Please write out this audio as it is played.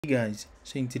Hey guys,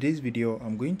 so in today's video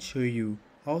I'm going to show you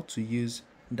how to use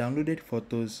downloaded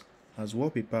photos as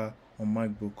wallpaper on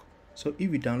MacBook. So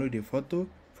if you download a photo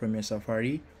from your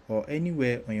Safari or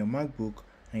anywhere on your MacBook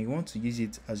and you want to use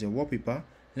it as your wallpaper,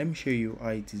 let me show you how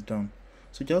it is done.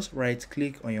 So just right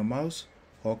click on your mouse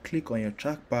or click on your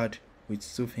trackpad with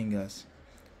 2 fingers.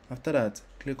 After that,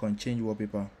 click on change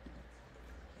wallpaper.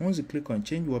 Once you click on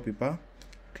change wallpaper,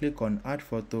 click on add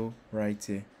photo right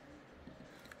here.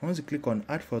 Once you click on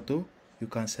add photo, you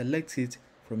can select it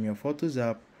from your photos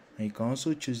app and you can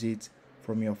also choose it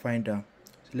from your finder.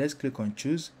 So let's click on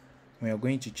choose. We are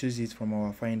going to choose it from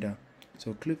our finder.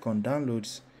 So click on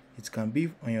downloads. It can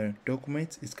be on your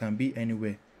document, it can be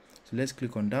anywhere. So let's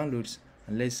click on downloads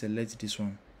and let's select this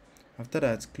one. After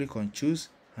that, click on choose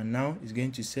and now it's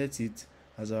going to set it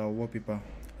as our wallpaper.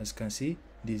 As you can see,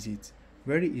 this is it.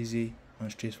 Very easy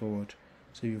and straightforward.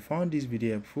 So if you found this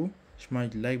video helpful,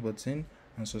 smash the like button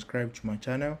and subscribe to my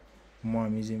channel for more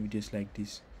amazing videos like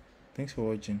this. Thanks for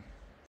watching.